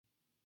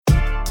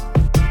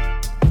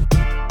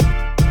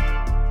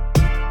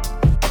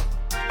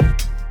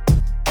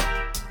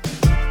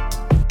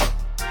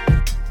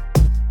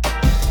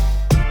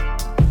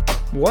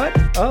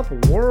What up,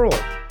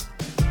 world?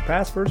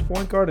 Past first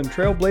point guard and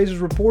Trailblazers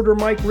reporter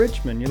Mike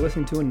Richmond. You're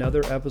listening to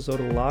another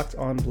episode of Locked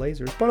On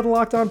Blazers, part of the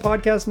Locked On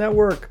Podcast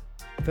Network.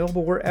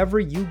 Available wherever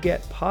you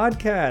get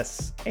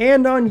podcasts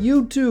and on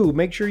YouTube.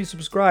 Make sure you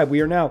subscribe.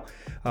 We are now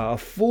a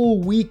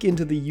full week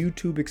into the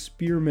YouTube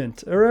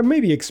experiment, or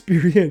maybe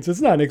experience. It's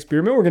not an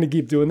experiment. We're going to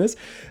keep doing this.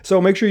 So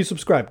make sure you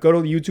subscribe. Go to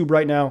YouTube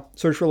right now,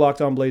 search for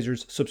Locked On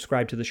Blazers,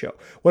 subscribe to the show.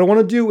 What I want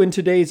to do in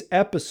today's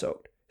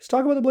episode is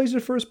talk about the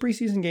Blazers' first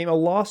preseason game, a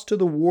loss to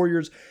the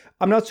Warriors.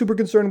 I'm not super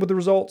concerned with the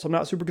results. I'm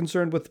not super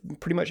concerned with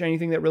pretty much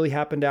anything that really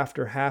happened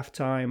after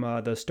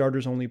halftime. The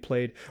starters only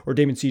played, or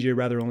Damon CJ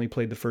rather, only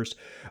played the first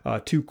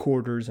 2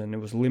 quarters, and it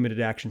was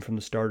limited action from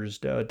the starters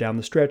down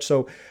the stretch.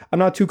 So I'm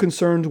not too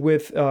concerned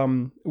with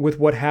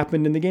what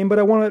happened in the game, but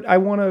I want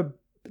to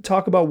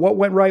talk about what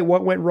went right,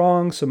 what went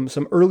wrong,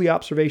 some early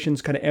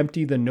observations, kind of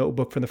empty the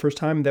notebook for the first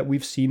time that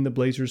we've seen the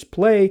Blazers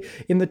play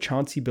in the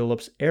Chauncey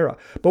Billups era.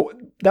 But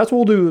that's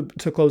what we'll do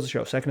to close the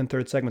show, second and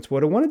third segments.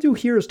 What I want to do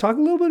here is talk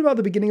a little bit about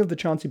the beginning of the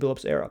Chauncey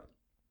Billups era.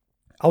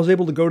 I was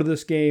able to go to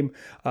this game.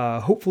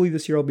 Hopefully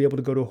this year I'll be able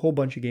to go to a whole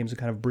bunch of games and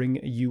kind of bring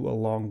you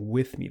along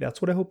with me.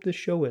 That's what I hope this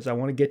show is. I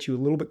want to get you a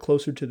little bit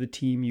closer to the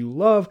team you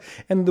love.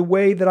 And the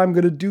way that I'm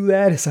going to do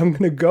that is I'm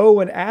going to go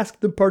and ask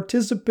the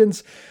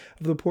participants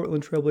of the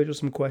Portland Trailblazers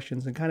some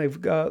questions and kind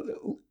of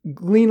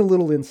glean a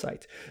little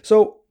insight.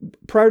 So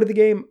prior to the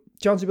game,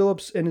 Chauncey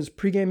Billups and his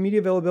pregame media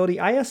availability,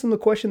 I asked him the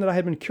question that I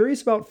had been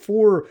curious about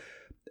for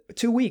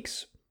 2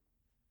 weeks.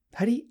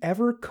 Had he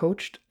ever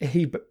coached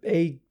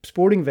a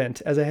sporting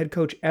event as a head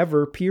coach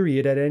ever,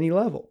 period, at any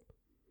level?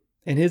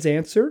 And his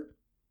answer,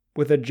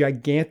 with a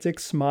gigantic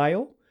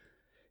smile,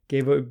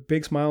 gave a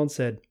big smile and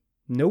said,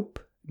 nope,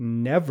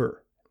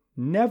 never.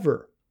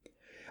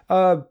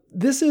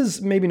 This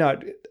is maybe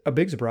not a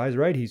big surprise,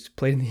 right? He's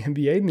played in the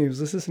NBA and he was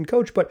assistant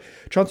coach, but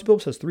Chauncey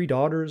Billups has 3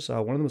 daughters.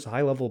 One of them is a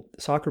high-level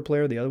soccer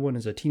player. The other one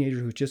is a teenager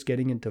who's just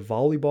getting into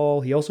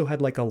volleyball. He also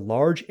had like a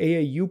large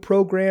AAU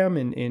program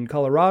in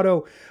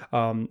Colorado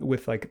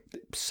with like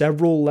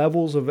several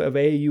levels of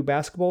AAU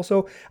basketball.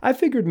 So I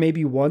figured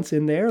maybe once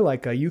in there,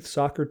 like a youth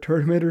soccer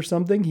tournament or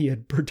something, he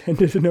had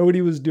pretended to know what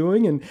he was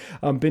doing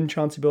and been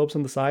Chauncey Billups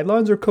on the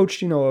sidelines or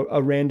coached,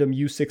 a random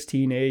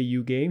U16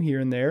 AAU game here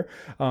and there.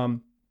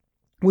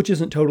 Which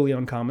isn't totally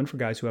uncommon for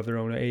guys who have their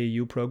own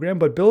AAU program.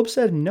 But Billups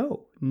said,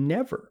 no,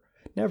 never.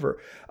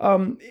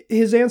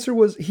 His answer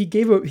was he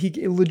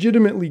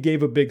legitimately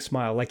gave a big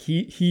smile, like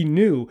he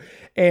knew.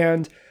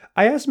 And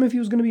I asked him if he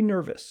was going to be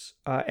nervous.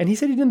 And he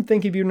said he didn't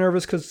think he'd be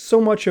nervous because so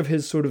much of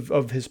his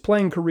of his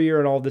playing career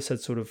and all of this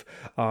had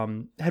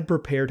had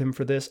prepared him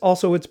for this.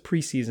 Also, it's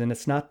preseason.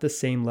 It's not the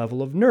same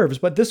level of nerves.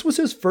 But this was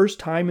his first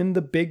time in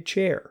the big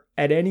chair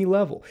at any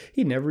level.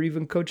 He never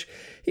even coached.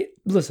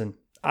 Listen,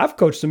 I've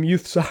coached some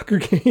youth soccer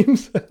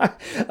games.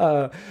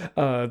 I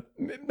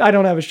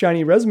don't have a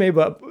shiny resume,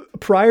 but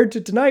prior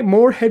to tonight,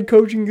 more head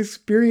coaching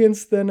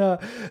experience than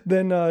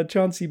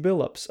Chauncey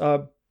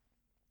Billups.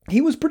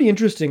 He was pretty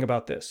interesting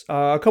about this.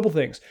 A couple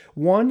things.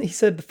 One, he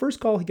said the first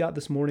call he got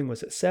this morning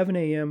was at 7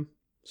 a.m.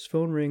 His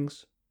phone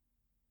rings.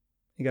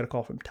 He got a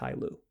call from Ty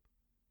Lue.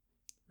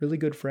 Really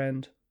good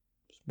friend.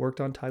 Worked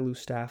on Ty Lue's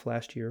staff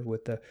last year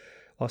with the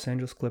Los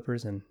Angeles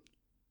Clippers. And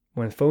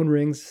when the phone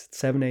rings at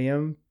 7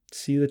 a.m.,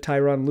 see the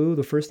Tyronn Lue,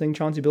 the first thing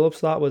Chauncey Billups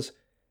thought was,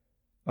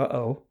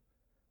 uh-oh,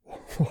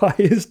 why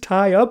is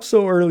Ty up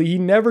so early? He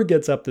never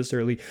gets up this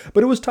early.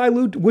 But it was Ty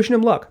Lue wishing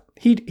him luck.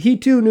 He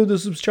too knew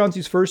this was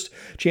Chauncey's first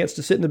chance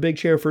to sit in the big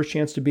chair, first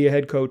chance to be a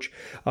head coach.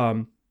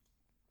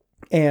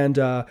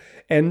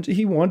 And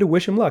he wanted to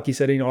wish him luck. He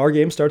said, our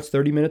game starts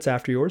 30 minutes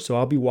after yours, so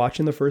I'll be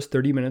watching the first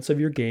 30 minutes of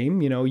your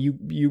game.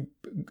 You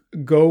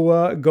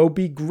go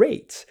be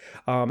great.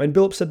 And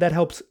Billups said that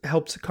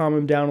helps calm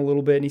him down a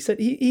little bit. And he said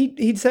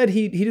he said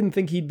he didn't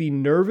think he'd be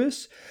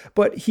nervous,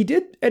 but he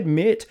did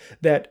admit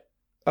that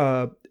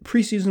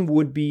preseason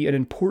would be an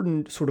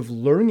important sort of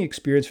learning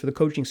experience for the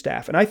coaching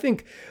staff. And I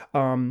think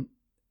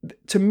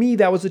to me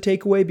that was a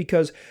takeaway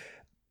because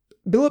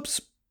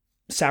Billups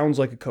sounds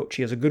like a coach.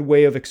 He has a good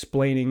way of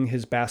explaining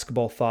his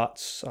basketball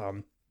thoughts,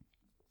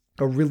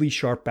 a really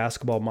sharp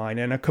basketball mind,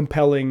 and a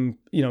compelling,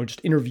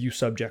 just interview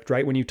subject,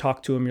 right? When you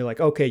talk to him, you're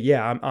like, okay,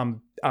 yeah,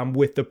 I'm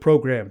with the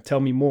program. Tell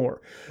me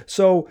more.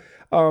 So,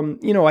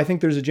 I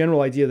think there's a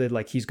general idea that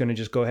like he's going to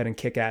just go ahead and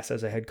kick ass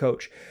as a head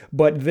coach,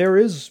 but there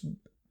is.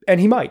 And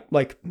he might,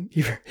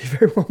 he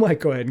very well might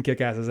go ahead and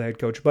kick ass as a head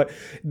coach, but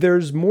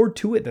there's more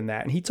to it than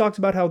that. And he talks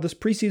about how this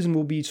preseason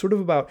will be sort of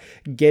about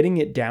getting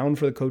it down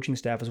for the coaching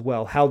staff as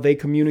well, how they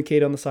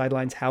communicate on the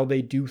sidelines, how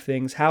they do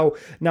things, how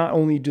not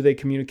only do they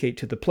communicate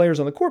to the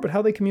players on the court, but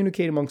how they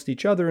communicate amongst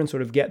each other and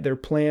sort of get their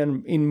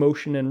plan in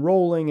motion and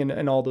rolling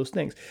and all those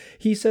things.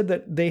 He said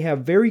that they have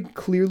very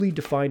clearly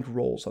defined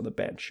roles on the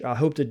bench. I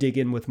hope to dig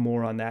in with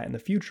more on that in the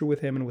future with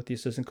him and with the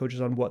assistant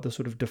coaches on what the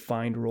sort of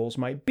defined roles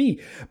might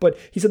be. But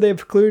he said they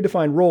have clearly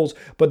defined roles,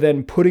 but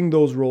then putting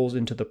those roles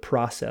into the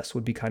process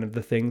would be kind of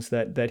the things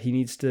that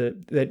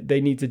they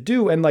need to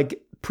do. And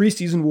like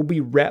preseason will be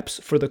reps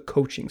for the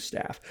coaching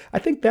staff. I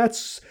think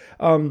that's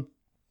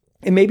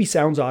It maybe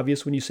sounds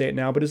obvious when you say it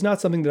now, but it's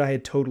not something that I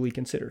had totally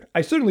considered.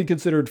 I certainly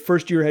considered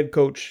first-year head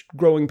coach,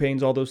 growing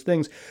pains, all those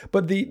things,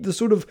 but the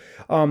sort of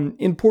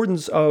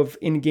importance of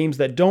in games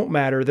that don't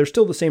matter, they're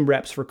still the same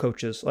reps for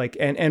coaches. Like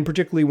and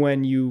particularly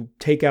when you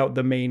take out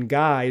the main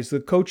guys, the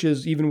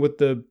coaches, even with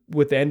the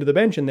end of the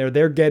bench in there,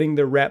 they're getting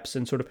their reps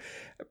and sort of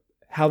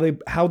how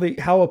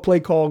a play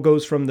call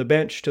goes from the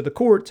bench to the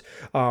court,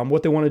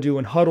 what they want to do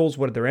in huddles,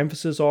 what their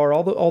emphasis are,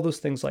 all those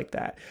things like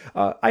that.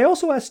 I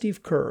also asked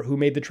Steve Kerr, who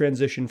made the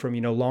transition from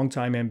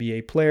longtime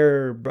NBA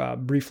player,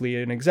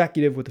 briefly an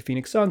executive with the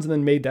Phoenix Suns, and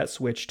then made that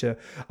switch to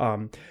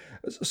the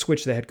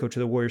head coach of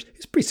the Warriors.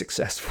 He's pretty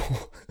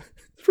successful.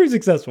 Pretty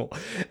successful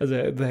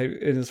in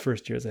his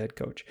first year as a head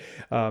coach.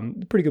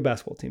 Pretty good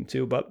basketball team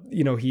too, but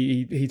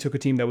he took a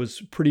team that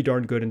was pretty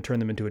darn good and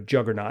turned them into a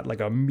juggernaut like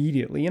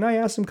immediately. And I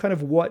asked him kind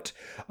of what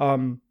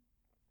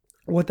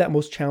that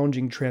most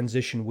challenging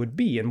transition would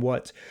be, and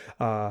what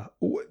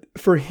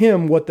for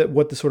him what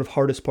the sort of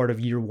hardest part of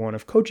year one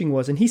of coaching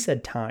was, and he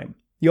said time.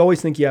 You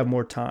always think you have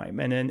more time.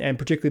 And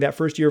particularly that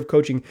first year of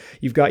coaching,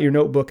 you've got your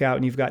notebook out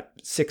and you've got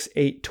 6,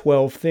 8,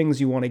 12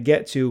 things you want to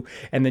get to.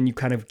 And then you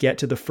kind of get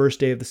to the first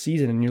day of the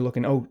season and you're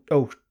looking,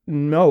 oh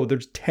no,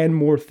 there's 10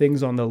 more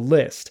things on the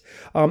list.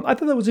 I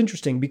thought that was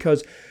interesting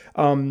because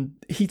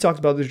he talked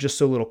about there's just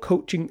so little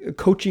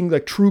coaching,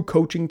 like true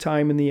coaching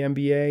time in the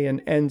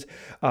NBA. And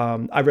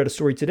I read a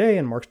story today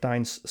in Mark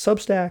Stein's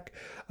Substack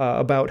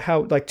about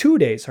how like 2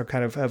 days are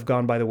kind of have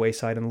gone by the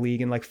wayside in the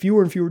league, and like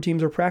fewer and fewer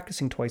teams are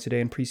practicing twice a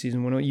day in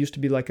preseason when it used to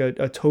be like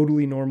a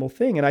totally normal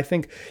thing. And I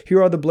think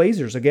here are the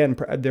Blazers again.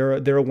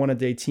 They're a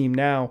one-a-day team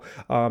now,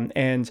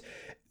 and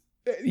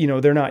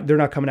they're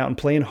not coming out and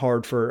playing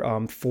hard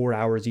for 4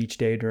 hours each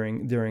day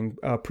during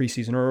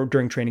preseason or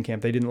during training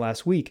camp. They didn't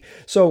last week,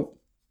 so.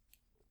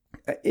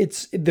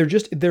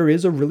 There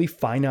is a really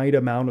finite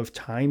amount of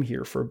time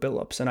here for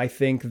Billups, and I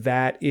think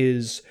that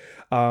is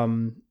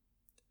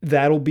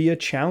that'll be a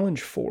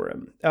challenge for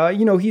him.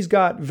 He's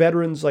got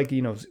veterans like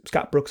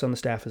Scott Brooks on the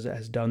staff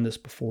has done this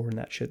before, and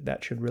that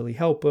should really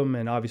help him.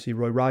 And obviously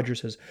Roy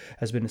Rogers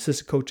has been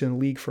assistant coach in the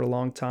league for a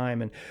long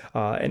time,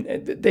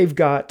 and they've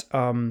got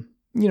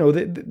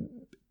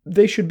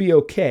they should be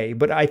okay.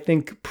 But I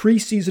think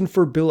preseason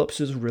for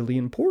Billups is really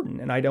important.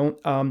 And I don't,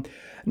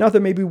 not that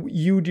maybe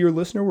you, dear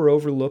listener, were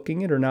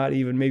overlooking it, or not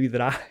even maybe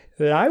that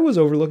I was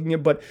overlooking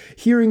it, but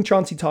hearing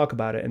Chauncey talk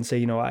about it and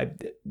say,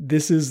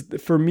 this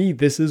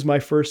is my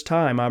first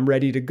time, I'm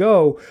ready to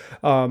go.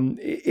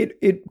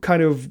 It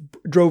kind of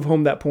drove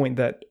home that point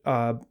that,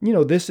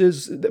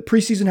 the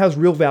preseason has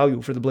real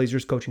value for the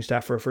Blazers coaching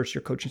staff, for a first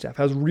year coaching staff,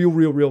 has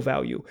real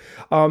value.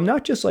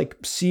 Not just like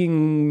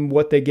seeing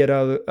what they get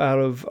out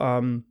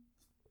of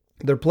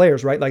their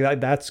players, right? Like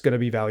that's going to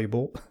be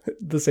valuable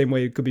the same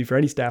way it could be for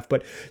any staff,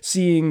 but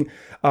seeing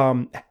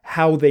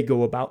how they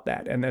go about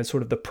that and then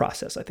sort of the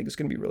process, I think is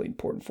going to be really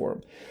important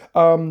for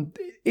them.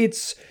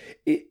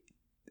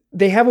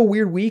 They have a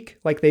weird week.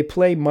 Like they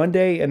play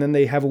Monday and then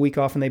they have a week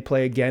off and they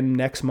play again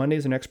next Monday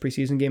is the next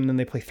preseason game. And then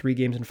they play 3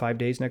 games in 5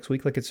 days next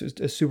week. Like it's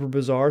super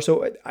bizarre.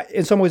 So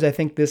in some ways, I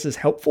think this is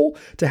helpful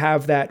to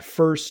have that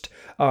first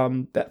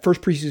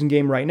preseason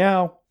game right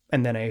now,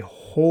 and then a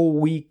whole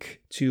week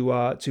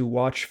to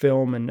watch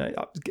film, and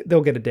they'll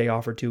get a day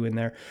off or two in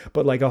there,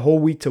 but like a whole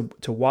week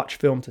to watch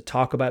film, to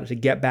talk about it, to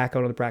get back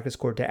out on the practice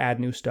court, to add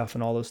new stuff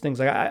and all those things.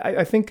 Like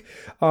I think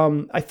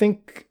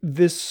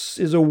this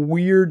is a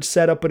weird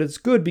setup, but it's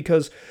good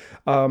because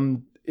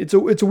it's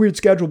a weird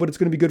schedule, but it's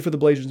going to be good for the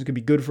Blazers. It's going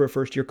to be good for a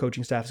first year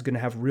coaching staff. It's going to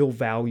have real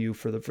value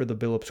for the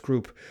Billups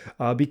group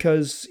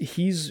because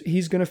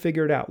he's going to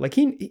figure it out. Like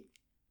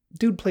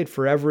dude played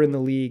forever in the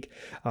league.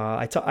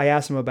 I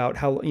asked him about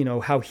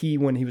how he,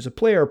 when he was a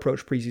player,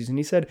 approached preseason.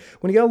 He said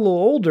when he got a little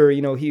older,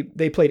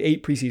 they played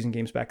 8 preseason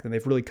games back then.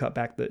 They've really cut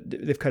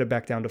it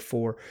back down to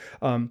 4.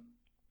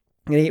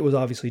 And 8 was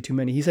obviously too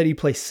many. He said he'd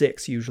play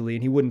 6 usually,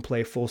 and he wouldn't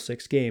play full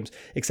 6 games,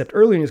 except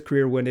early in his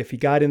career when if he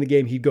got in the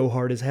game, he'd go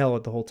hard as hell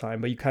at the whole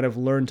time. But you kind of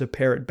learn to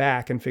pare it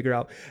back and figure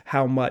out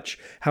how much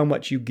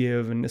you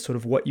give and sort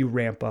of what you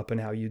ramp up and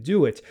how you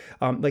do it.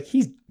 Like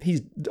he's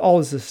all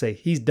this to say,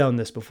 he's done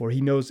this before. He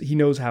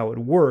knows how it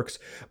works.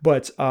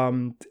 But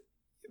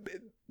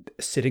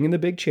sitting in the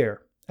big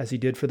chair, as he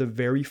did for the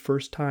very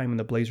first time when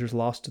the Blazers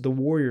lost to the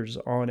Warriors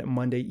on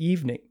Monday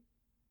evening,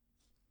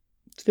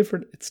 it's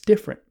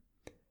different.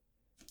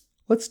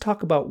 Let's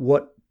talk about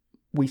what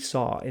we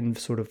saw in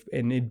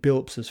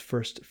Billups'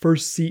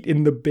 first seat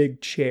in the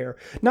big chair.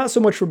 Not so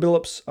much for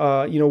Billups,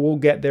 we'll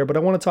get there, but I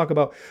want to talk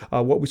about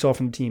what we saw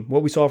from the team,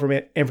 what we saw from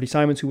Anthony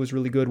Simons, who was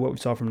really good, what we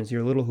saw from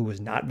Nassir Little, who was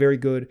not very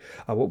good,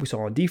 what we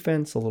saw on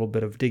defense, a little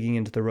bit of digging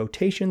into the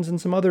rotations, and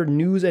some other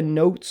news and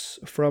notes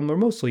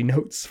mostly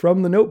notes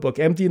from the notebook,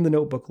 emptying the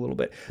notebook a little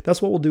bit.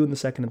 That's what we'll do in the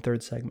second and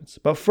third segments.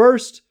 But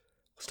first,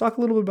 let's talk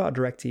a little bit about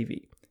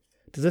DirecTV.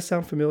 Does this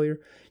sound familiar?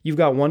 You've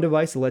got one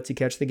device that lets you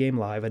catch the game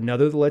live,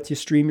 another that lets you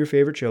stream your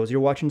favorite shows. You're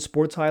watching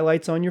sports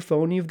highlights on your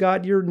phone. You've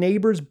got your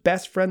neighbor's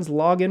best friends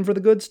log in for the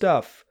good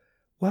stuff.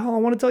 Well, I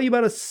want to tell you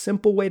about a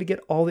simple way to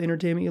get all the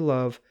entertainment you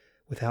love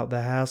without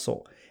the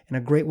hassle. and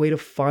a great way to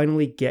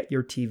finally get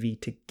your TV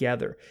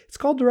together. It's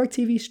called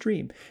DirecTV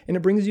Stream, and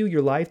it brings you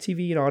your live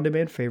TV and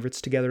on-demand favorites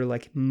together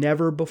like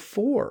never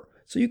before.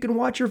 So you can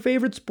watch your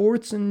favorite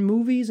sports and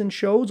movies and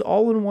shows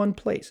all in one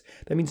place.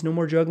 That means no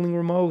more juggling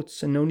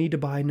remotes and no need to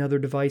buy another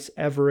device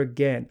ever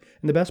again.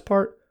 And the best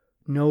part,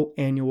 no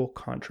annual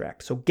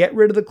contract. So get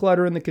rid of the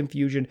clutter and the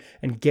confusion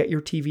and get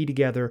your TV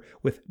together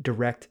with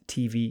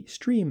DirecTV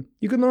Stream.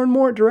 You can learn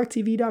more at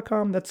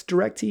directtv.com. That's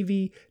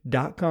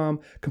directtv.com.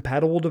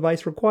 Compatible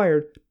device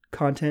required.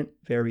 Content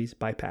varies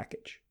by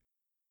package.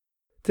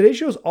 Today's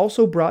show is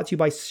also brought to you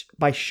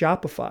by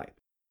Shopify.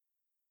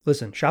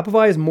 Listen,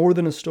 Shopify is more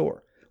than a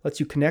store. Lets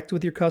you connect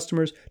with your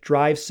customers,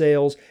 drive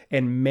sales,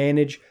 and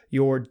manage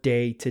your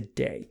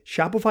day-to-day.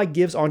 Shopify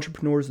gives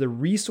entrepreneurs the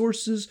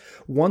resources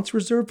once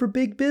reserved for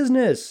big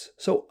business.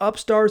 So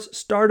upstarts,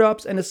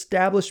 startups, and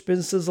established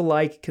businesses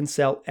alike can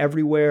sell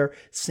everywhere,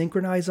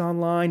 synchronize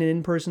online and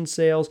in-person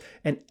sales,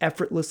 and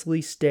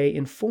effortlessly stay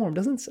informed.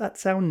 Doesn't that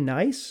sound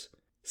nice?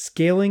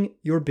 Scaling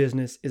your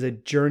business is a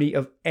journey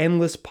of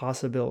endless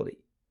possibility.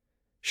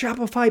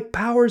 Shopify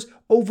powers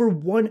over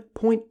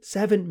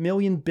 1.7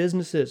 million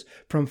businesses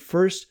from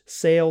first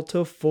sale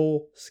to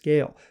full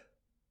scale.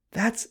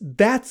 That's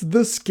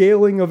the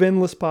scaling of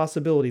endless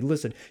possibility.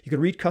 Listen, you can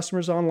reach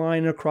customers online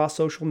and across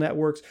social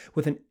networks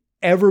with an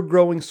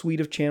ever-growing suite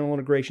of channel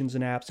integrations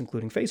and apps,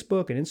 including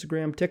Facebook and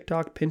Instagram,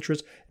 TikTok,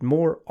 Pinterest, and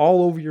more,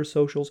 all over your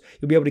socials.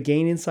 You'll be able to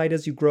gain insight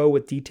as you grow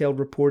with detailed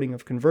reporting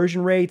of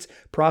conversion rates,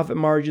 profit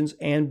margins,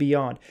 and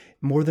beyond.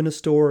 More than a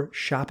store,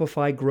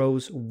 Shopify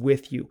grows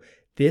with you.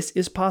 This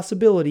is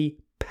possibility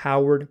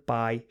powered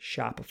by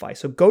Shopify.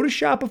 So go to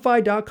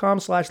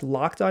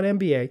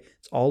shopify.com/lockedonnba,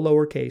 it's all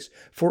lowercase,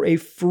 for a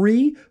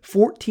free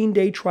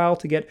 14-day trial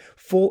to get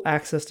full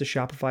access to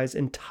Shopify's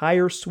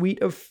entire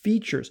suite of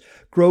features.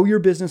 Grow your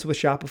business with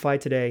Shopify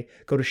today.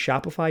 Go to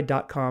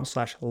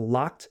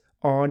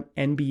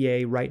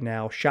shopify.com/lockedonnba right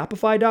now.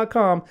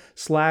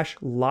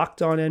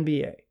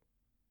 Shopify.com/lockedonnba.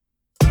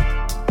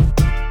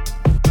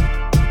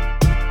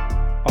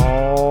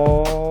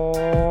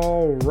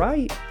 All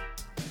right.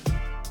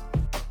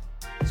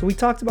 So we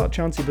talked about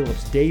Chauncey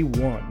Billups day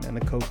one and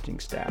the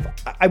coaching staff.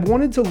 I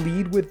wanted to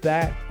lead with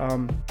that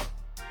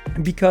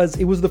because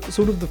it was the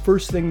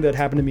first thing that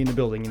happened to me in the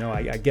building. You know,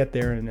 I get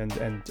there and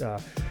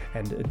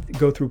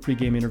go through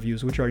pregame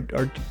interviews, which are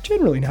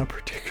generally not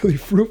particularly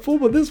fruitful,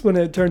 but this one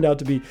it turned out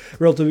to be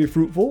relatively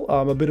fruitful.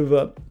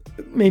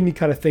 Made me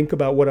kind of think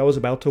about what I was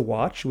about to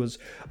watch. Was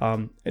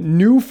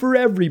new for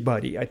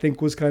everybody, I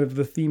think, was kind of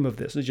the theme of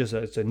this.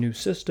 It's a new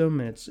system,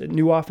 and it's a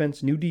new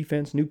offense, new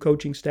defense, new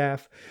coaching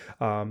staff.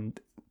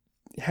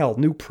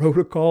 New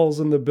protocols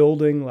in the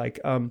building,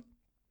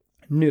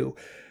 new.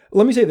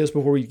 Let me say this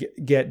before we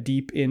get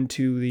deep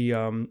into the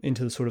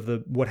sort of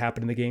the what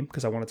happened in the game,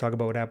 because I want to talk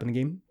about what happened in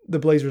the game. The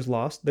Blazers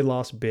lost. They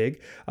lost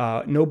big.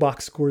 No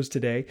box scores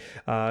today.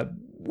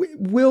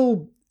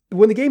 When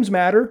the games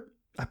matter,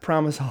 I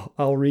promise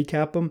I'll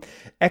recap them.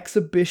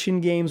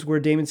 Exhibition games where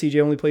Dame and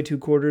CJ only played 2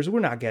 quarters,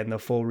 we're not getting the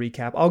full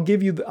recap. I'm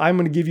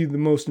going to give you the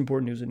most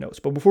important news and notes.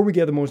 But before we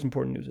get the most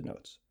important news and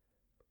notes,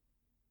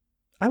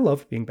 I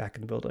loved being back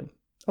in the building.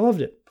 I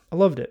loved it. I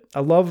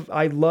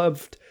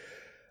loved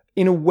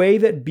in a way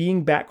that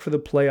being back for the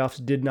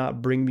playoffs did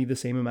not bring me the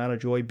same amount of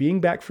joy. Being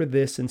back for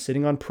this and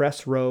sitting on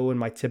press row in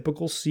my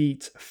typical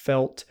seats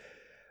felt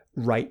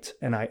right,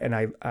 and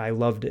I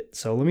loved it.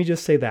 So let me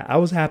just say that I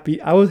was happy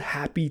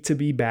to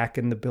be back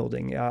in the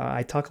building.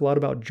 I talk a lot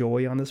about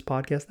joy on this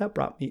podcast. That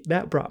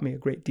brought me a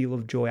great deal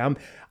of joy.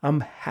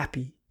 I'm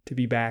happy to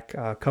be back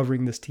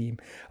covering this team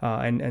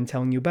and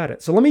telling you about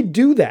it. So let me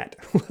do that.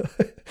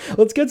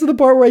 Let's get to the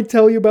part where I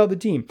tell you about the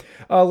team.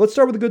 Let's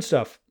start with the good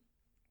stuff.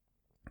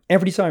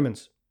 Anthony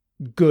Simons,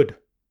 good.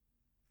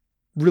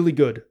 Really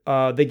good.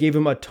 They gave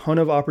him a ton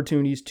of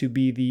opportunities to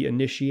be the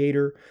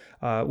initiator,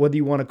 whether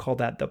you want to call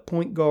that the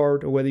point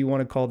guard or whether you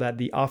want to call that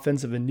the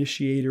offensive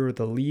initiator or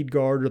the lead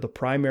guard or the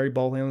primary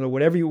ball handler,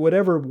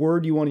 whatever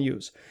word you want to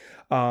use.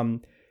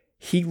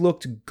 He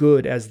looked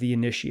good as the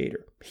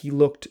initiator. He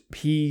looked to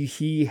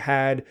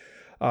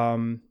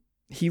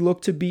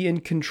be in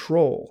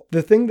control.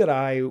 The thing that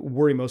I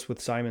worry most with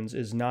Simons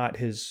is not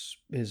his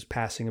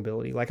passing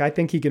ability. I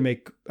think he can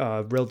make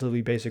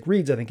relatively basic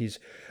reads. I think he's,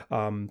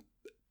 there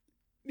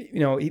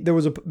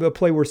was a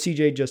play where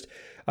CJ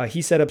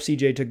he set up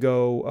CJ to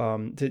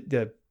go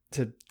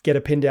to get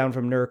a pin down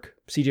from Nurk.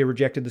 CJ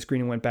rejected the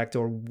screen and went back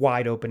door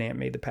wide open. Ant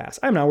made the pass.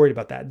 I'm not worried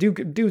about that.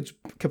 Dudes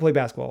can play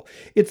basketball.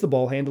 It's the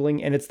ball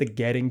handling and it's the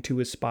getting to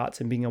his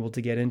spots and being able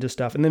to get into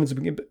stuff. And then it's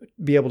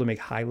be able to make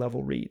high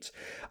level reads.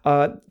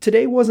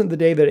 Today wasn't the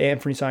day that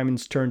Anthony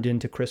Simons turned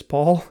into Chris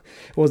Paul.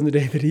 It wasn't the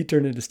day that he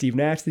turned into Steve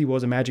Nash. He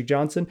was a Magic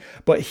Johnson,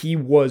 but he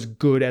was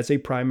good as a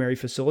primary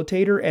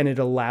facilitator and it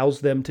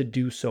allows them to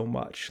do so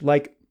much.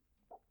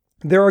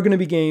 There are going to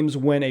be games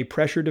when a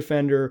pressure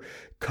defender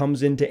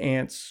comes into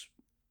Ant's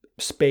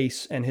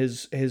space and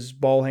his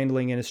ball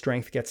handling and his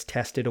strength gets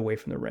tested away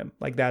from the rim.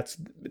 Like that's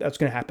going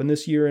to happen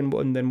this year,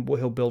 and then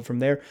he'll build from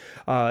there.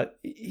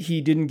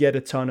 He didn't get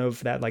a ton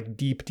of that like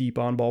deep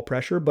on ball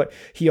pressure, but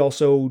he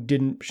also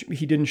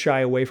didn't shy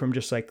away from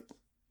just like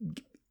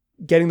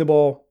getting the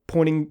ball,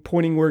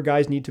 pointing where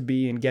guys need to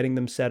be and getting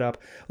them set up.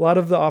 A lot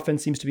of the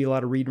offense seems to be a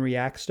lot of read and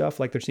react stuff.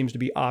 Like there seems to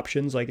be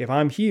options. Like if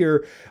I'm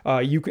here,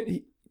 you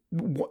can,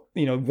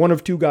 one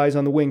of two guys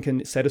on the wing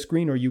can set a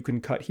screen, or you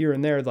can cut here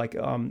and there. Like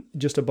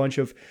just a bunch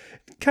of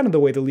kind of the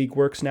way the league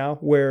works now,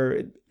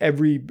 where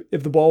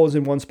if the ball is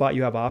in one spot,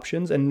 you have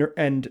options. And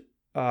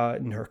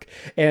Nurk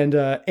and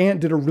Ant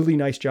did a really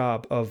nice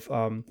job of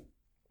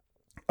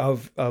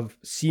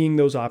seeing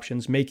those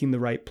options, making the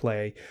right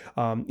play.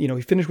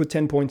 He finished with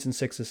 10 points and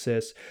 6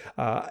 assists.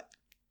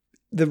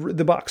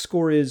 The box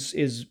score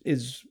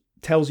is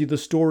tells you the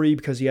story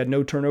because he had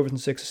no turnovers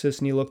and 6 assists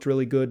and he looked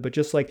really good. But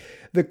just like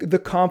the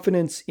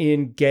confidence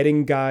in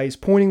getting guys,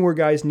 pointing where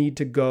guys need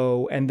to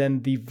go, and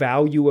then the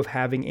value of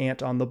having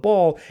Ant on the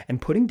ball and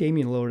putting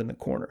Damian Lillard in the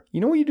corner. You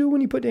know what you do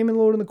when you put Damian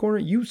Lillard in the corner?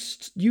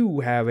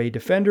 You have a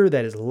defender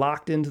that is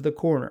locked into the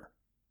corner.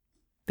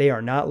 They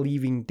are not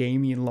leaving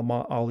Damian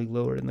Ollie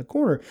Lillard in the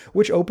corner,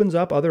 which opens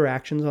up other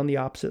actions on the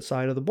opposite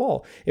side of the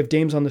ball. If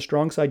Dame's on the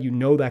strong side, you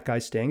know that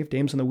guy's staying. If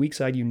Dame's on the weak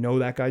side, you know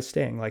that guy's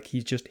staying. Like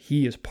he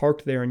is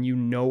parked there and you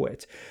know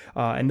it.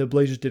 And the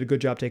Blazers did a good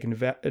job taking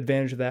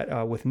advantage of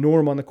that with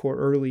Norm on the court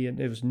early, and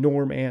it was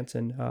Norm, Ant,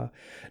 and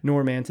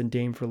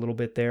Dame for a little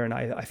bit there. And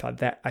I thought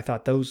that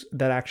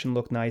action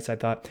looked nice. I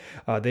thought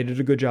they did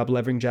a good job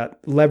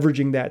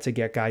leveraging that to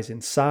get guys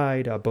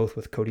inside, both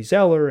with Cody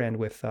Zeller and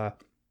with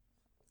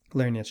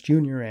Larry Nance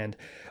Jr. and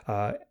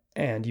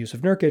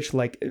Jusuf Nurkic.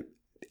 Like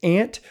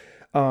Ant,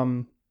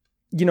 I'm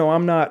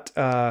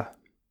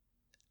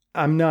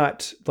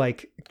not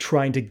like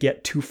trying to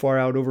get too far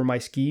out over my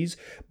skis,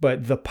 but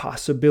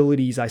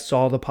I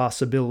saw the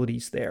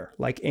possibilities there.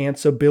 Like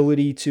Ant's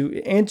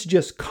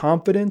just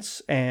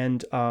confidence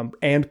and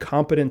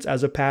competence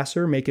as a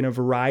passer, making a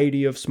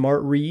variety of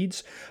smart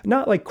reads,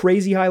 not like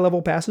crazy high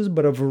level passes,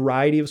 but a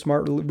variety of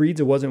smart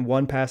reads. It wasn't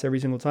one pass every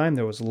single time.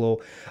 There was a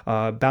little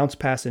bounce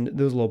pass, and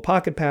there was a little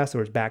pocket pass.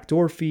 There was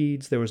backdoor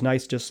feeds. There was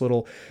nice, just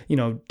little,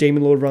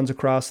 Damian Lillard runs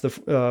across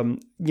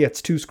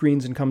gets 2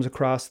 screens and comes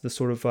across the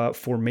sort of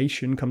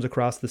formation, comes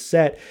across the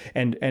set,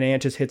 and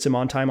Ant just hits him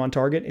on time on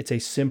target. It's a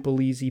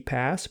simple, easy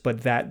pass,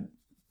 but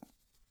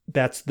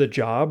that's the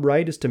job,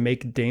 right? Is to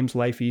make Dame's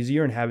life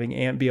easier, and having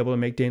Ant be able to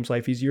make Dame's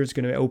life easier is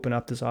going to open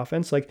up this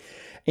offense. Like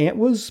Ant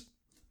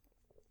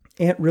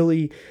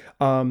really,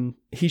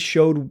 he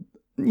showed,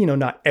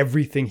 not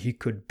everything he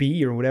could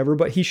be or whatever,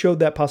 but he showed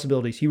that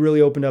possibilities. He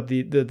really opened up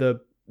the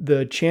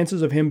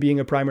chances of him being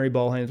a primary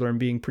ball handler and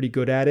being pretty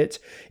good at it.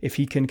 If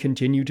he can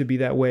continue to be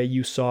that way,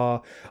 you saw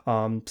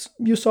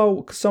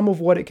some of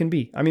what it can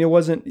be. I mean,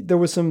 there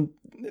was some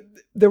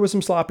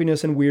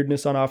sloppiness and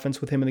weirdness on offense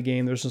with him in the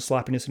game. There's some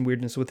sloppiness and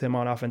weirdness with him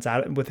on offense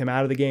with him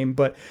out of the game.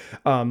 But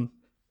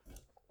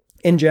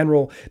in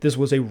general, this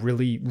was a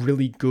really,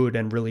 really good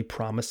and really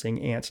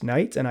promising Ant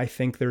night. And I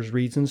think there's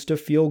reasons to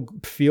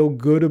feel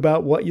good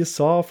about what you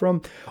saw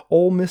from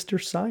old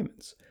Mr.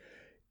 Simons.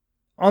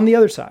 On the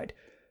other side,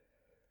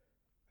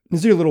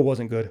 Nassir Little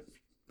wasn't good.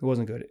 It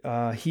wasn't good.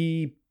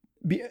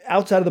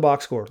 Outside of the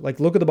box score, like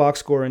look at the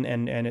box score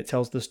and it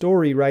tells the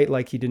story, right?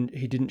 Like he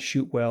didn't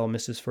shoot well,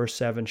 missed his first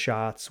 7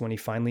 shots. When he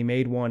finally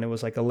made one, it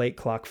was like a late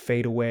clock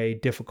fadeaway,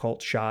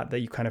 difficult shot that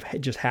you kind of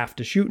just have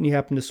to shoot, and he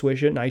happened to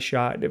swish it. Nice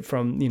shot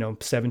from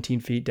 17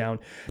 feet down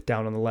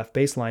on the left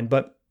baseline.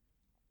 But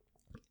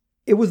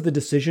it was the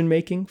decision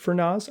making for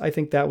Naz. I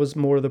think that was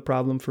more of the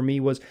problem for me.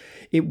 Was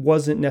it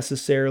wasn't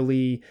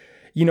necessarily,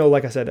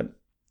 like I said,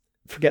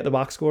 forget the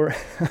box score.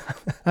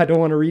 I don't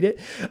want to read it.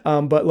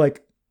 But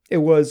like it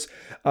was,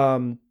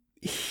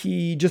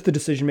 the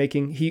decision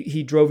making,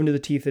 he drove into the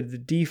teeth of the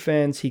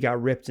defense. He got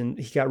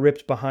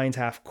ripped behind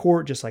half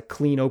court, just like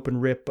clean open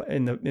rip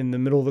in the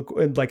middle of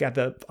the, like at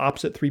the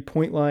opposite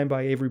 3-point line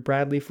by Avery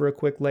Bradley for a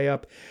quick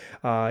layup.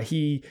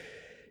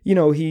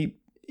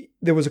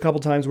 There was a couple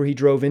times where he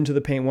drove into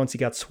the paint. Once he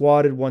got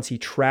swatted, once he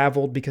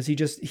traveled because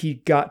he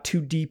got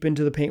too deep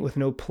into the paint with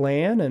no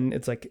plan. And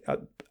it's like,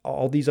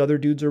 all these other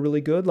dudes are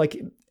really good.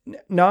 Like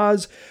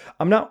Naz,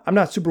 I'm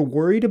not super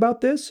worried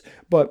about this,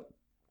 but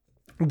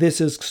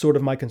this is sort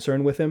of my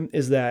concern with him,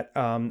 is that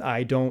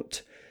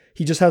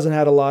he just hasn't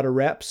had a lot of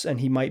reps, and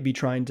he might be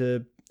trying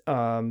to,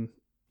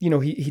 he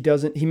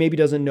maybe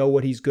doesn't know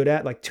what he's good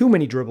at. Like too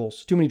many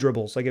dribbles.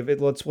 Like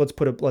let's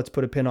put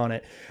a pin on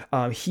it.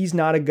 He's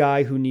not a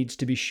guy who needs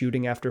to be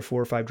shooting after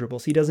 4 or 5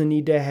 dribbles. He doesn't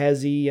need to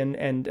hezzy and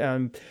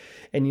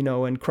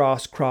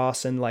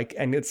cross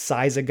and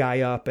size a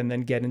guy up and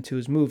then get into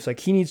his moves.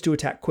 Like he needs to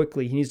attack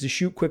quickly. He needs to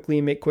shoot quickly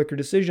and make quicker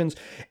decisions.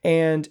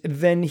 And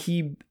then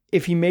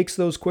if he makes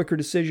those quicker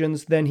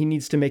decisions, then he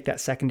needs to make that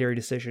secondary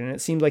decision. And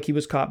it seemed like he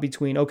was caught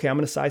between, okay, I'm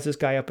going to size this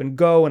guy up and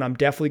go, and I'm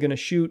definitely going to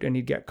shoot, and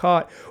he'd get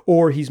caught.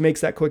 Or he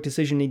makes that quick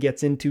decision, and he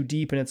gets in too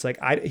deep, and it's like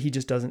he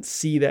just doesn't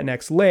see that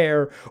next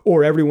layer,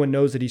 or everyone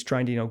knows that he's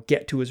trying to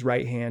get to his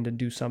right hand and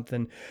do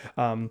something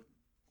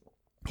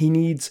He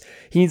needs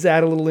to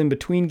add a little in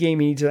between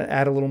game. He needs to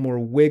add a little more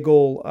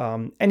wiggle,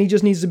 and he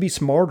just needs to be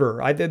smarter.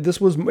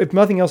 This was, if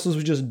nothing else, this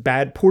was just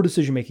poor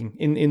decision making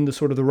in the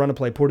sort of the run of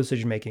play, poor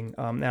decision making.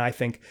 And I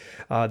think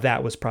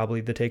that was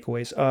probably the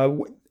takeaways.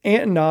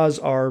 Ant and Nas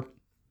are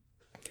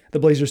the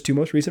Blazers' 2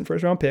 most recent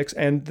first round picks,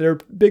 and their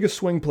biggest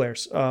swing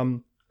players.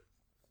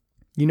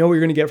 You know what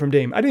you're going to get from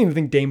Dame. I didn't even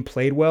think Dame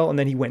played well, and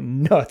then he went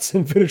nuts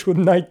and finished with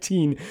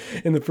 19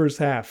 in the first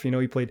half.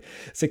 He played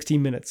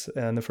 16 minutes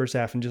in the first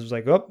half and just was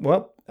like, oh,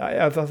 well,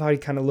 I thought he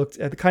kind of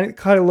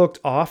looked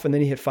off, and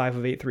then he hit 5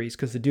 of 8 threes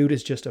because the dude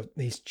is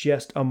he's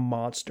just a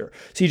monster.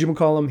 CJ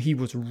McCollum, he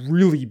was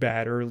really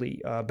bad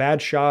early.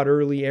 Bad shot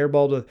early,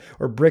 airballed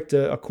or bricked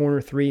a corner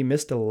 3,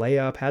 missed a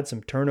layup, had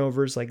some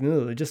turnovers,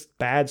 just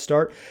bad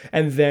start.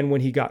 And then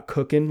when he got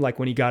cooking, like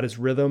when he got his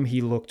rhythm,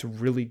 he looked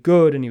really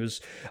good, and he was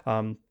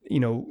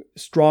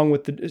strong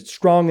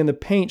in the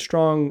paint,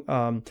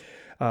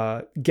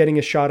 getting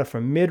a shot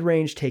from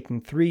mid-range,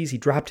 taking threes. He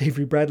dropped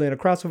Avery Bradley on a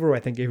crossover. I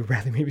think Avery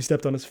Bradley maybe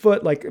stepped on his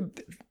foot. Like,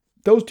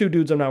 those two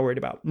dudes I'm not worried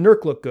about.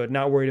 Nurk looked good,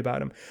 not worried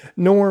about him.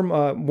 Norm,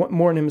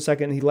 more on him in a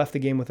second. He left the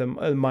game with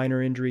a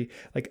minor injury.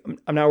 Like,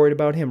 I'm not worried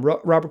about him.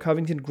 Robert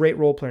Covington, great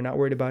role player, not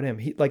worried about him.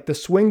 The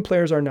swing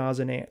players are Nas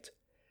and Ant.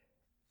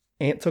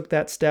 Ant took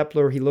that step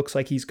where he looks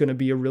like he's going to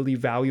be a really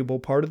valuable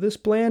part of this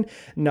plan.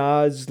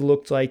 Nas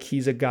looked like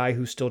he's a guy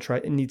who still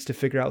needs to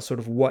figure out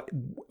sort of what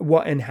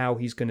and how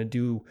he's going to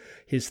do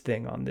his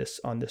thing on this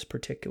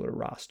particular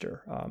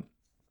roster.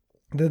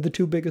 They're the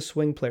 2 biggest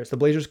swing players. The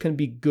Blazers can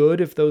be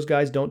good if those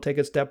guys don't take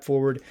a step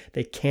forward.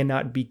 They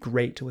cannot be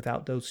great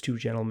without those 2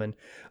 gentlemen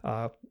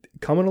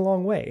coming a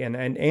long way. And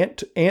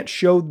Ant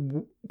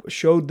showed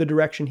the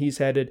direction he's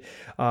headed.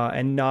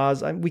 And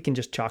Nas, we can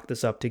just chalk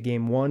this up to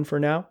game 1 for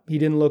now. He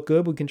didn't look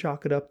good. We can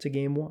chalk it up to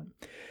game 1.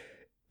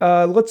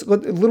 Let's a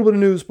little bit of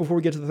news before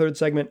we get to the third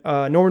segment.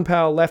 Norman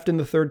Powell left in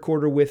the third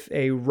quarter with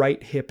a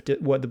right hip,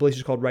 what the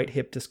Blazers called right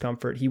hip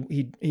discomfort. He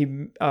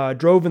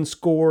drove and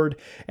scored,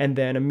 and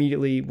then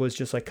immediately was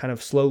just like kind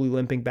of slowly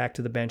limping back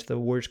to the bench. The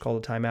Warriors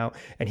called a timeout,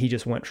 and he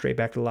just went straight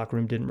back to the locker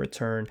room, didn't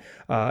return.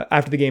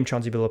 After the game,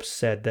 Chauncey Billups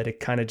said that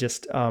it kind of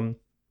just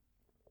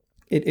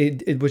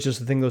It was just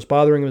the thing that was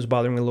bothering him. It was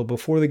bothering him a little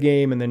before the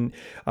game, and then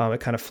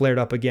it kind of flared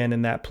up again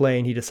in that play,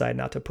 and he decided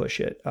not to push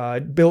it.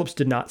 Billups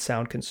did not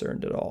sound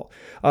concerned at all.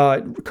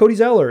 Cody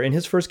Zeller, in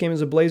his first game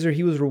as a Blazer,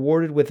 he was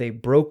rewarded with a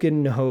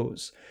broken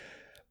nose.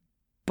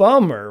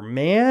 Bummer,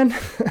 man.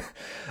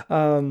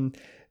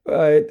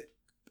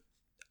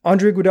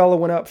 Andre Iguodala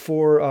went up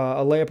for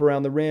a layup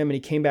around the rim, and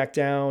he came back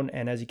down.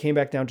 And as he came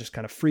back down, just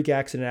kind of freak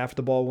accident after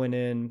the ball went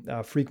in,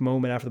 freak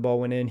moment after the ball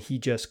went in, he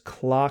just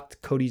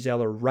clocked Cody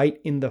Zeller right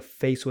in the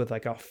face with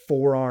like a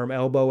forearm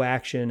elbow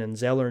action. And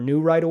Zeller knew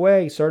right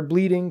away, started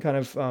bleeding, kind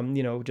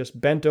of, just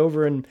bent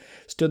over and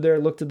stood there,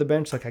 looked at the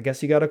bench like, I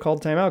guess you got to call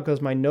timeout because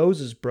my nose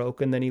is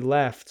broke. And then he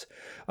left.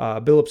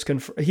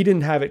 Billups, he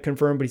didn't have it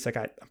confirmed, but he's like,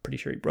 I'm pretty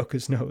sure he broke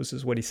his nose,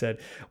 is what he said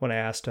when I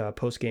asked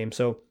post game.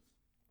 So,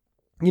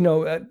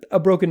 a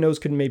broken nose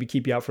could maybe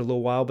keep you out for a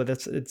little while, but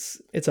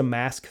it's a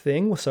mask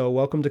thing. So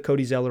welcome to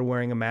Cody Zeller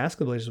wearing a mask.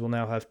 The Blazers will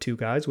now have 2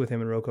 guys with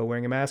him and Rocco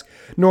wearing a mask.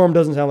 Norm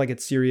doesn't sound like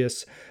it's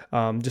serious.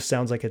 Just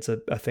sounds like it's a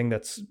thing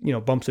that's,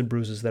 bumps and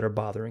bruises that are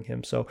bothering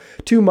him. So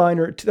 2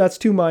 minor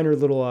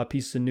little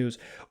pieces of news.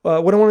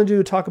 What I want to do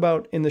to talk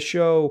about in the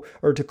show,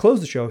 or to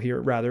close the show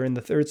here, rather, in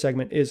the third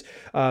segment is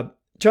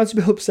Chauncey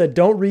Billups said,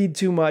 don't read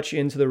too much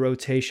into the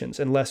rotations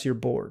unless you're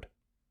bored.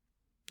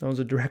 That was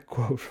a direct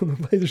quote from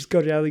the Blazers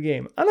coach out of the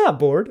game. I'm not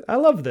bored. I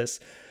love this.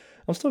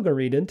 I'm still going to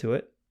read into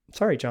it.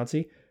 Sorry,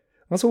 Chauncey.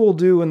 That's what we'll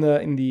do in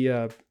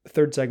the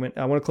third segment.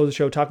 I want to close the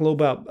show talking a little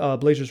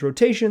about Blazers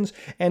rotations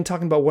and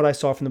talking about what I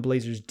saw from the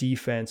Blazers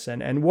defense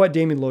and what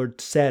Damian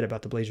Lillard said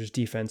about the Blazers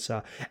defense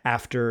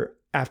after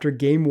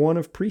game 1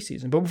 of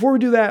preseason. But before we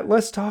do that,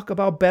 let's talk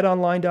about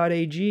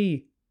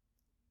betonline.ag.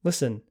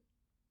 Listen,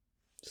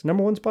 it's the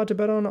number 1 spot to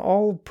bet on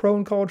all pro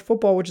and college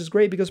football, which is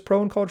great because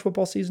pro and college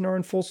football season are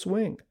in full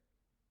swing.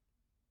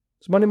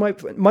 It's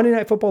Monday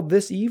Night Football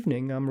this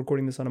evening. I'm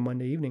recording this on a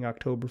Monday evening,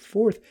 October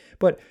 4th.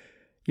 But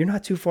you're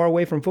not too far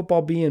away from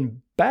football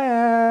being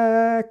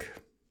back.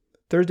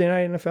 Thursday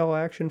night NFL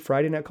action,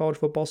 Friday night college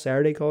football,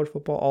 Saturday college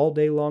football, all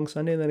day long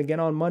Sunday, and then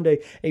again on Monday,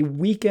 a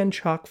weekend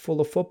chock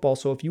full of football.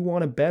 So if you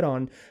want to bet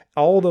on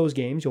all those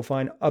games, you'll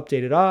find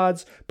updated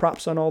odds,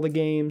 props on all the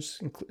games,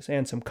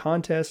 and some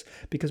contests,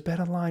 because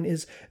BetOnline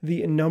is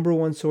the number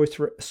 1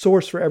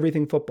 source for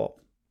everything football.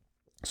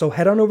 So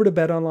head on over to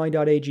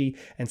betonline.ag,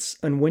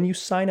 and when you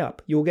sign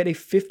up, you'll get a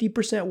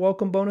 50%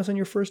 welcome bonus on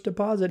your first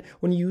deposit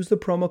when you use the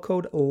promo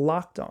code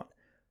LOCKEDON.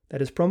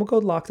 That is promo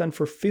code LOCKEDON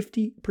for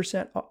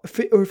 50%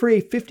 or for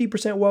a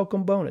 50%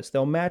 welcome bonus.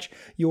 They'll match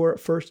your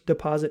first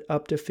deposit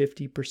up to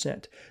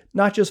 50%.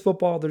 Not just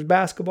football, there's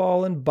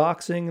basketball and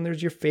boxing, and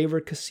there's your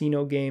favorite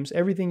casino games.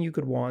 Everything you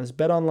could want is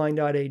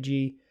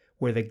betonline.ag,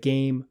 where the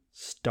game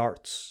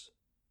starts.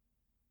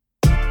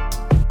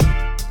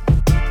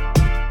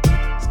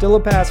 Still a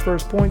pass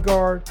first point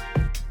guard.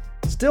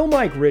 Still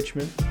Mike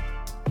Richmond.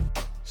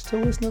 to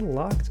listen to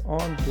Locked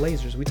On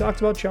Blazers. We talked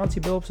about Chauncey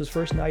Billups'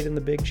 first night in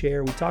the big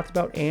chair. We talked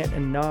about Ant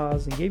and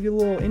Nas and gave you a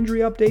little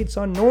injury updates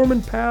on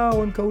Norman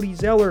Powell and Cody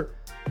Zeller.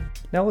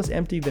 Now let's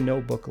empty the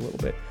notebook a little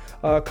bit.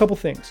 A couple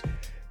things.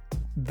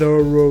 The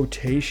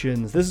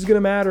rotations. This is going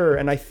to matter.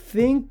 And I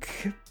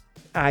think,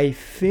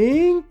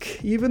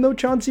 even though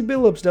Chauncey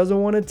Billups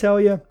doesn't want to tell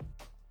you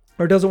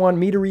or doesn't want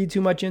me to read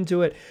too much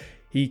into it,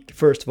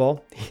 first of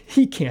all,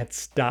 he can't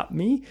stop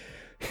me.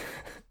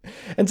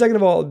 And second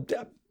of all,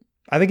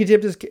 I think he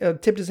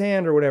tipped his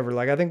hand or whatever.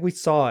 Like, I think we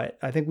saw it.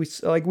 I think we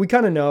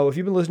kind of know. If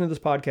you've been listening to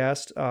this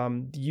podcast,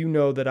 you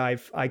know that I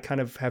kind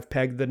of have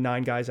pegged the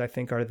 9 guys I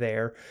think are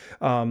there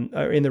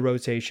in the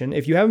rotation.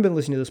 If you haven't been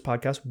listening to this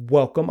podcast,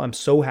 welcome. I'm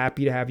so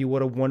happy to have you.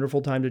 What a wonderful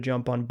time to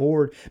jump on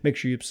board. Make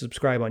sure you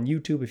subscribe on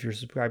YouTube. If you're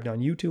subscribed on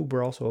YouTube,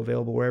 we're also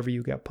available wherever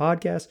you get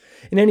podcasts.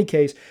 In any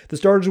case, the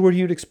starters are what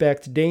you'd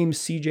expect. Dame,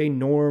 CJ,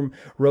 Norm,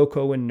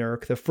 Rocco, and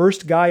Nurk. The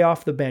first guy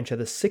off the bench at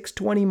the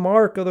 6:20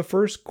 mark of the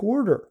first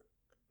quarter.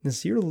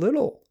 Nasir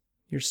Little,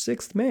 your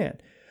 6th man.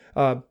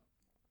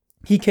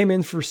 He came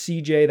in for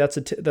CJ.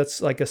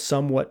 That's like a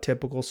somewhat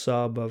typical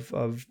sub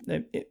of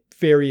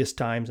various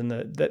times, and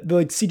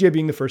like CJ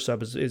being the first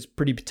sub is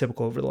pretty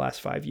typical over the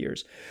last 5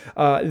 years.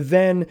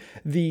 Then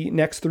the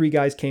next 3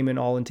 guys came in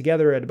all in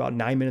together at about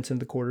 9 minutes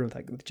into the quarter, with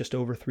like just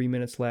over 3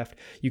 minutes left.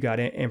 You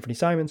got Anthony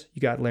Simons,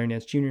 you got Larry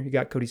Nance Jr., you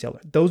got Cody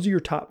Zeller. Those are your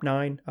top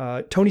 9.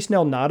 Tony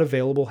Snell not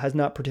available, has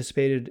not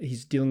participated.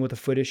 He's dealing with a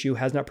foot issue,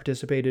 has not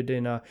participated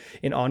in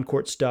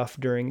on-court stuff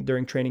during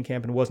training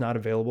camp, and was not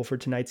available for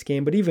tonight's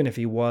game. But even if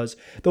he was,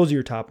 those are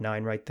your top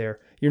 9 right there.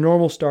 Your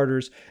normal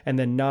starters, and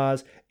then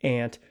Nas,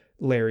 Ant,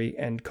 Larry,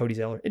 and Cody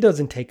Zeller. It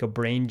doesn't take a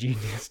brain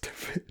genius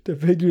to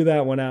figure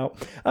that one out.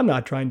 I'm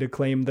not trying to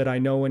claim that I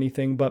know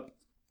anything, but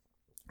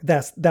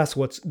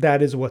that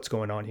is what's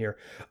going on here.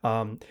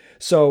 That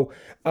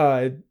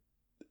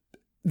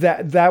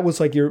was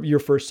like your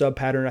first sub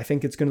pattern. I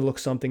think it's going to look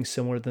something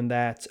similar than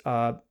that.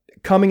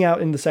 Coming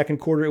out in the second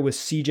quarter, it was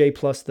CJ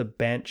plus the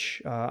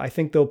bench. I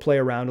think they'll play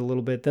around a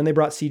little bit. Then they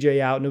brought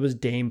CJ out, and it was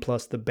Dame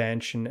plus the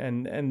bench,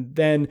 and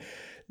then.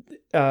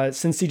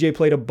 Since CJ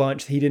played a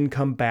bunch, he didn't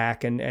come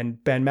back,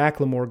 and Ben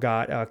McLemore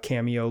got a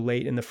cameo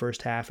late in the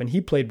first half, and he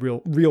played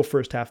real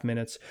first half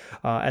minutes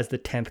as the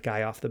 10th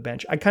guy off the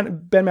bench.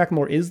 Ben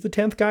McLemore is the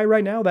 10th guy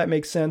right now. That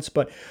makes sense,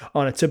 but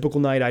on a typical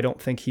night, I don't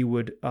think he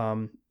would.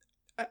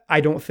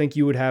 I don't think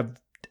you would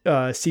have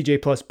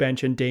CJ plus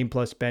bench and Dame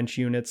plus bench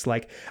units.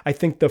 Like, I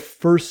think the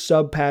first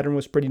sub pattern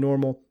was pretty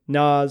normal.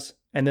 Nas,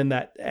 and then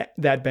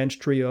that bench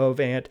trio of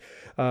Ant,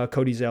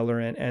 Cody Zeller,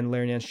 and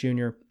Larry Nance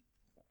Jr.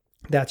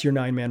 That's your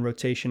 9-man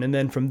rotation. And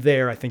then from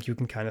there, I think you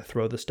can kind of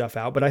throw the stuff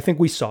out. But I think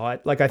we saw it.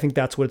 Like, I think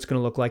that's what it's going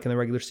to look like in the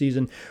regular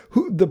season.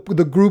 The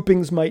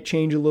groupings might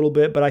change a little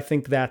bit, but I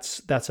think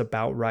that's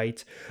about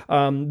right.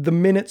 The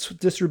minutes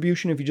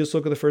distribution, if you just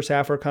look at the first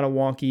half, are kind of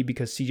wonky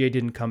because CJ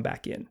didn't come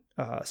back in.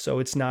 So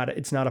it's not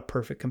a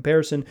perfect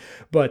comparison,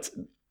 but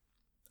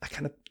I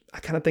kind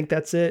of think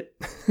that's it.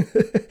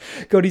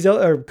 Cody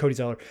Zeller.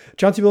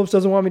 Chauncey Billups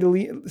doesn't want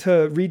me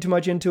to read too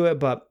much into it,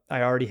 but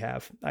I already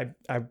have. I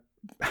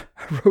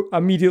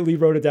immediately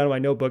wrote it down in my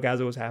notebook as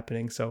it was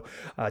happening. So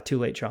too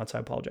late, Chauncey. I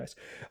apologize.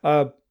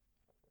 The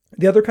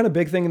other kind of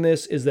big thing in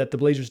this is that the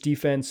Blazers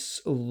defense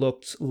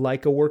looked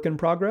like a work in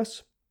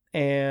progress.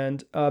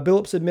 And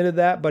Billups admitted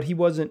that, but he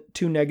wasn't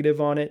too negative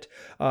on it.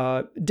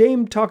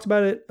 Dame talked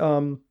about it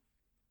in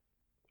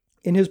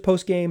his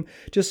post game,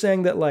 just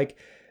saying that like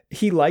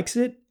he likes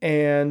it,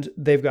 and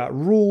they've got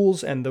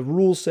rules, and the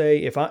rules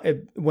say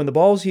when the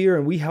ball's here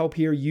and we help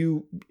here,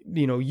 you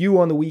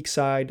on the weak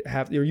side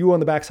you on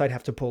the backside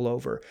have to pull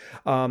over.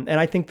 And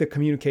I think the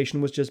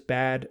communication was just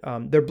bad.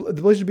 The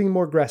Blazers are being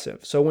more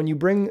aggressive. So when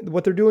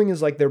what they're doing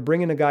is like they're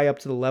bringing a guy up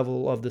to the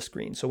level of the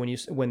screen. So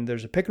when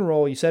there's a pick and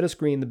roll, you set a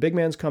screen, the big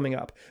man's coming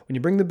up. When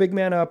you bring the big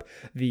man up,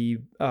 the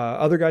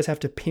other guys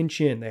have to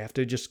pinch in. They have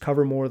to just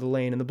cover more of the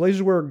lane. And the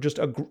Blazers were just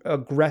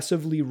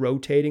aggressively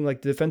rotating.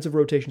 Like, the defensive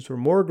rotations were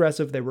more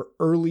aggressive. They were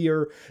earlier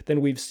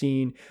than we've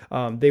seen.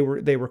 They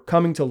were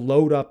coming to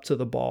load up to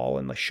the ball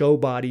and like show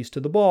bodies to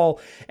the ball,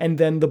 and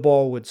then the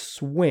ball would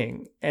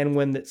swing. And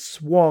when it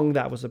swung,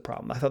 that was the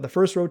problem. I thought the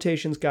first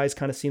rotations guys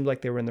kind of seemed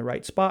like they were in the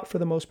right spot for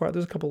the most part.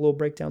 There's a couple little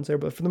breakdowns there,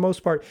 but for the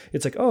most part,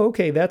 it's like, oh,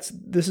 okay,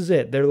 this is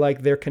it.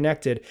 They're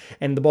connected,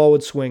 and the ball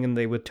would swing, and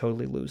they would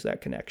totally lose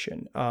that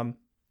connection.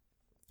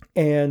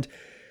 And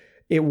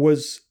it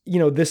was,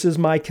 this is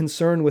my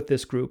concern with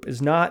this group, is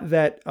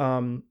that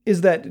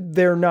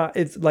they're not,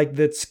 it's like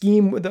that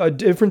scheme, a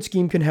different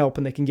scheme can help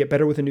and they can get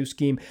better with a new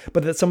scheme,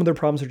 but that some of their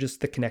problems are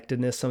just the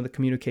connectedness, some of the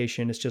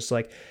communication. It's just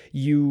like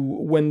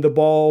when the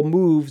ball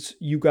moves,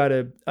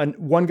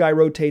 one guy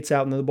rotates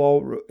out and the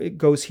ball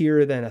goes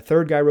here, then a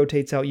third guy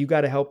rotates out. You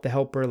got to help the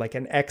helper, like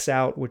an X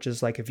out, which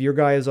is like if your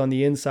guy is on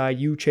the inside,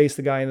 you chase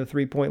the guy in the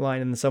 3-point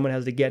line, and then someone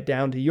has to get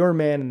down to your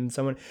man, and then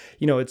someone,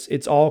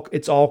 it's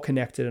all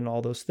connected and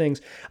all those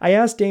things. I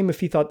asked Dame if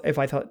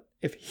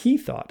if he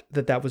thought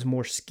that that was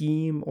more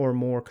scheme or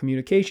more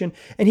communication.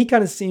 And he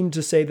kind of seemed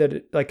to say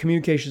that like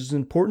communication is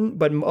important,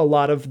 but a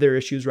lot of their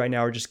issues right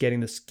now are just getting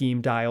the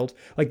scheme dialed.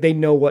 Like they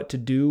know what to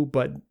do,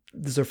 but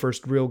this is their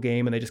first real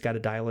game and they just got to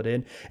dial it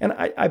in. And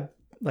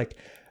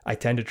I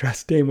tend to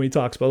trust Dame when he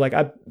talks, but like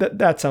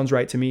that sounds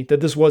right to me,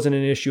 that this wasn't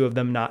an issue of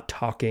them not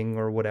talking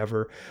or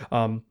whatever,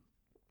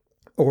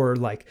 or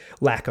like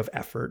lack of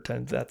effort.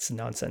 And that's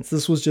nonsense.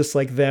 This was just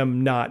like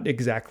them not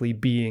exactly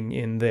being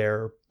in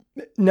their,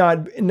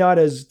 not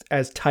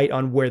as tight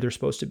on where they're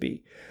supposed to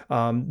be.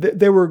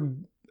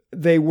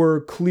 They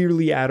were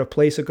clearly out of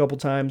place a couple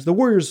times. The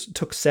Warriors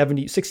took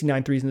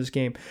 69 threes in this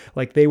game.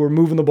 Like they were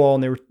moving the ball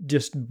and they were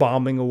just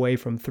bombing away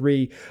from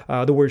three.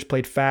 The Warriors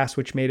played fast,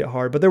 which made it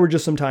hard. But there were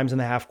just some times in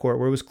the half court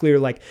where it was clear,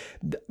 like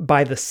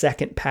by the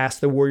second pass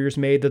the Warriors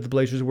made, that the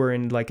Blazers were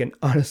in like an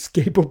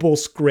unescapable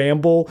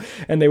scramble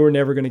and they were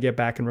never going to get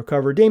back and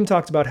recover. Dame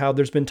talked about how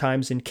there's been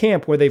times in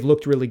camp where they've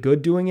looked really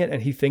good doing it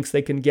and he thinks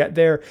they can get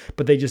there,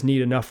 but they just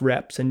need enough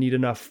reps and need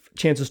enough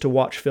chances to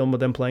watch film of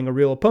them playing a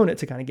real opponent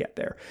to kind of get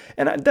there.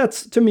 And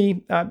that's, to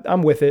me,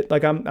 I'm with it.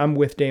 Like I'm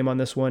with Dame on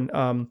this one.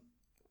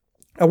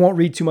 I won't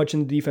read too much in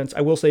the defense. I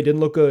will say it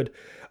didn't look good.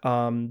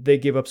 They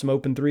gave up some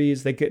open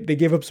threes. They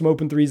gave up some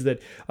open threes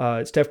that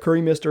Steph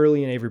Curry missed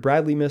early and Avery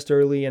Bradley missed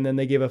early, and then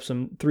they gave up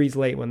some threes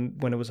late when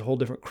it was a whole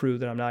different crew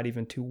that I'm not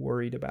even too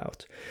worried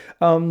about.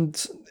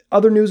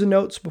 Other news and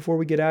notes before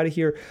we get out of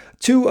here.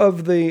 Two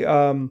of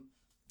the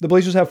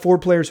Blazers have 4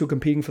 players who are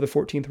competing for the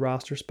 14th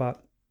roster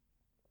spot.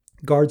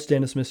 Guards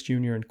Dennis Smith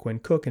Jr. and Quinn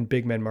Cook, and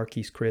big men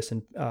Marquese Chriss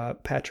and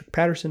Patrick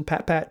Patterson,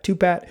 Pat.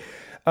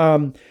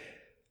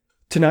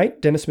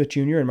 Tonight, Dennis Smith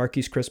Jr. and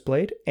Marquese Chriss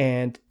played,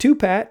 and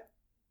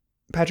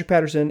Patrick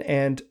Patterson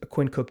and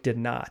Quinn Cook did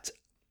not.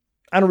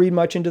 I don't read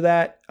much into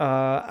that.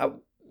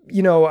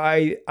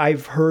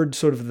 I've heard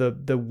sort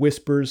of the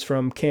whispers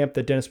from camp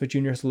that Dennis Smith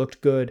Jr. has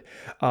looked good,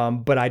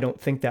 but I don't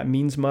think that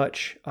means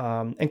much.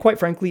 And quite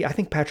frankly, I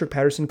think Patrick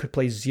Patterson could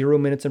play 0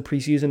 minutes in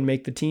preseason and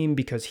make the team,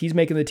 because he's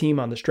making the team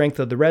on the strength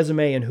of the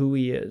resume and who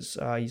he is.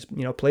 He's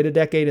played a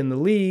decade in the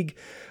league.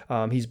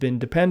 He's been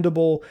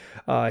dependable.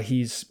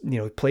 He's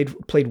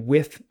played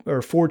with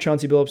or for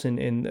Chauncey Billups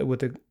in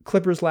with the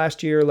Clippers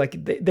last year.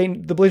 Like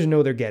the Blazers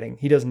know they're getting.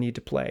 He doesn't need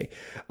to play.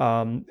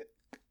 I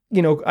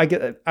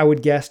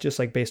would guess, just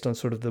like based on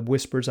sort of the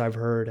whispers I've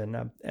heard,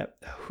 and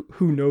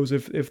who knows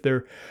if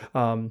they're,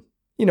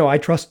 I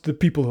trust the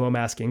people who I'm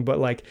asking, but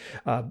like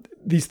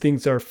these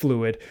things are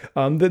fluid.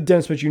 The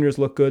Dennis Smith Jr.'s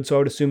look good, so I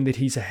would assume that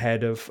he's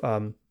ahead of,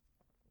 a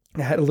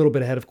little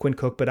bit ahead of Quinn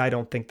Cook, but I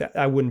don't think that,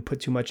 I wouldn't put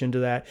too much into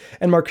that.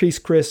 And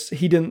Marquese Chriss,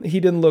 he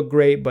didn't look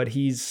great, but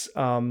he's,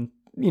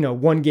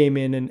 one game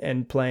in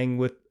and playing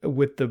with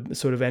the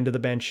sort of end of the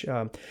bench.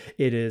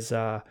 It is,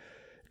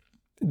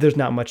 there's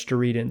not much to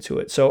read into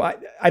it. So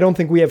I don't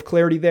think we have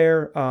clarity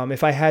there.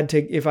 If I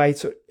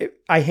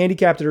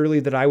handicapped it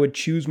early that I would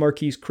choose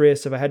Marquese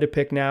Chriss. If I had to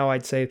pick now,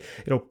 I'd say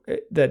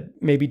that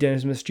maybe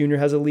Dennis Smith Jr.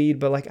 has a lead,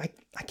 but like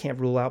I can't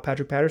rule out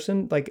Patrick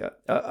Patterson, like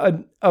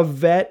a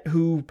vet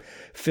who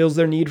fills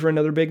their need for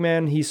another big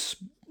man. He's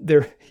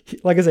there.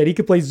 Like I said, he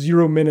could play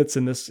 0 minutes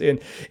in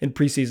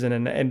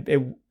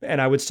preseason,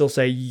 and I would still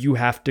say you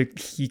have to.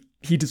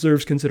 He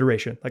deserves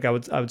consideration. Like I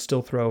would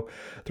still throw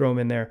him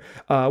in there.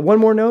 One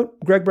more note: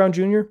 Greg Brown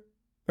Jr.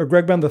 or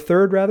Greg Brown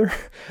III rather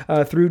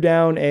threw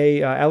down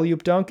a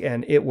alley-oop dunk,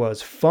 and it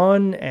was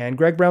fun. And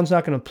Greg Brown's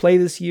not going to play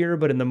this year,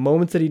 but in the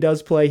moments that he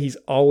does play, he's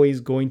always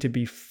going to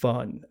be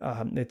fun.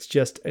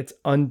 It's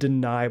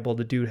undeniable.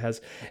 The dude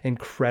has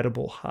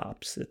incredible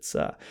hops. It's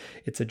a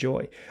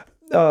joy.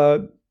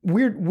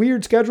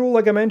 Weird schedule,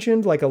 like I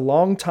mentioned, like a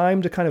long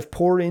time to kind of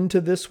pour into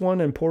this one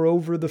and pour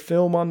over the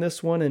film on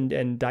this one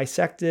and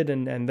dissect it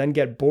and then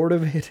get bored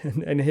of it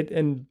and hit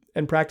and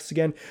practice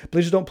again.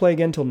 Blazers don't play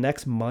again until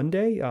next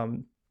Monday.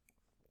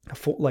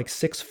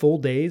 6 full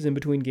days in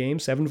between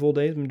games, 7 full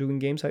days in between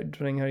games,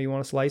 depending how you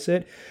want to slice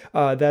it.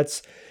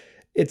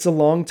 It's a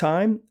long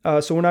time,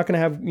 so we're not going to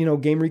have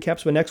game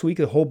recaps. But next week,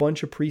 a whole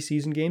bunch of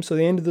preseason games. So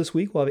the end of this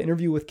week, we'll have an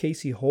interview with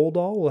Casey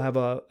Holdahl. We'll have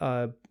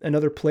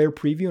another player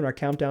preview in our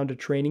countdown to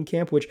training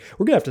camp, which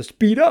we're going to have to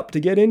speed up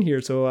to get in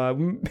here.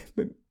 So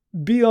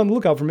be on the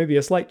lookout for maybe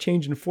a slight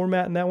change in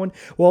format in that one.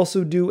 We'll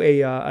also do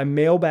a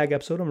mailbag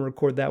episode. I'm going to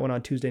record that one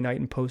on Tuesday night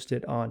and post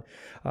it on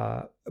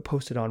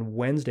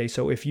Wednesday.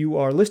 So if you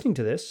are listening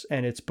to this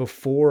and it's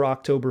before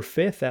October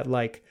 5th at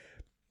like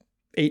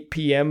 8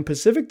 p.m.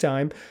 Pacific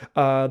time,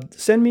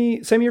 send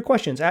me your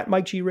questions at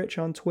Mike G. Rich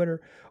on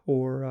Twitter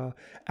or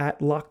at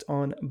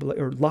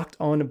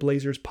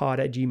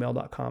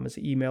lockedonblazerspod@gmail.com is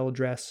the email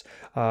address.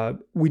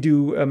 We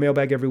do a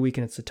mailbag every week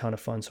and it's a ton of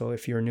fun. So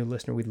if you're a new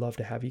listener, we'd love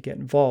to have you get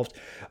involved.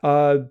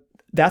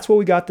 That's what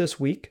we got this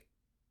week.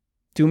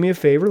 Do me a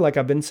favor, like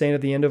I've been saying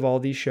at the end of all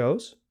these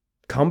shows,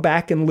 come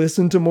back and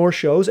listen to more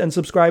shows and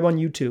subscribe on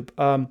YouTube.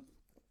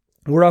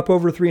 We're up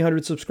over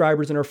 300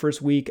 subscribers in our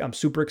first week. I'm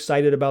super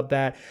excited about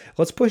that.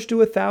 Let's push to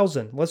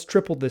 1,000. Let's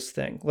triple this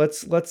thing.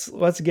 Let's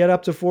get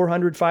up to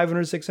 400,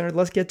 500, 600.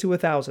 Let's get to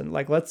 1,000.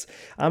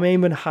 I'm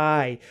aiming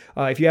high.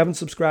 If you haven't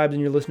subscribed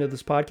and you're listening to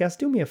this podcast,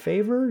 do me a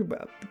favor.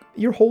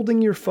 You're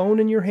holding your phone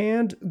in your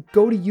hand.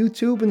 Go to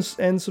YouTube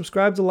and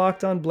subscribe to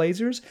Locked On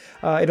Blazers.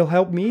 It'll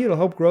help me. It'll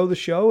help grow the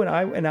show,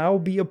 and I'll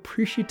be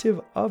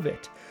appreciative of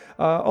it.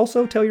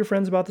 Also, tell your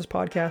friends about this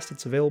podcast.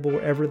 It's available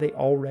wherever they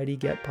already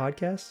get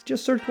podcasts.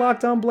 Just search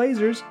Locked On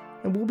Blazers,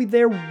 and we'll be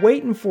there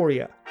waiting for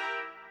you.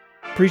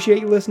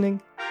 Appreciate you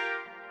listening.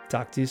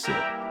 Talk to you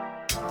soon.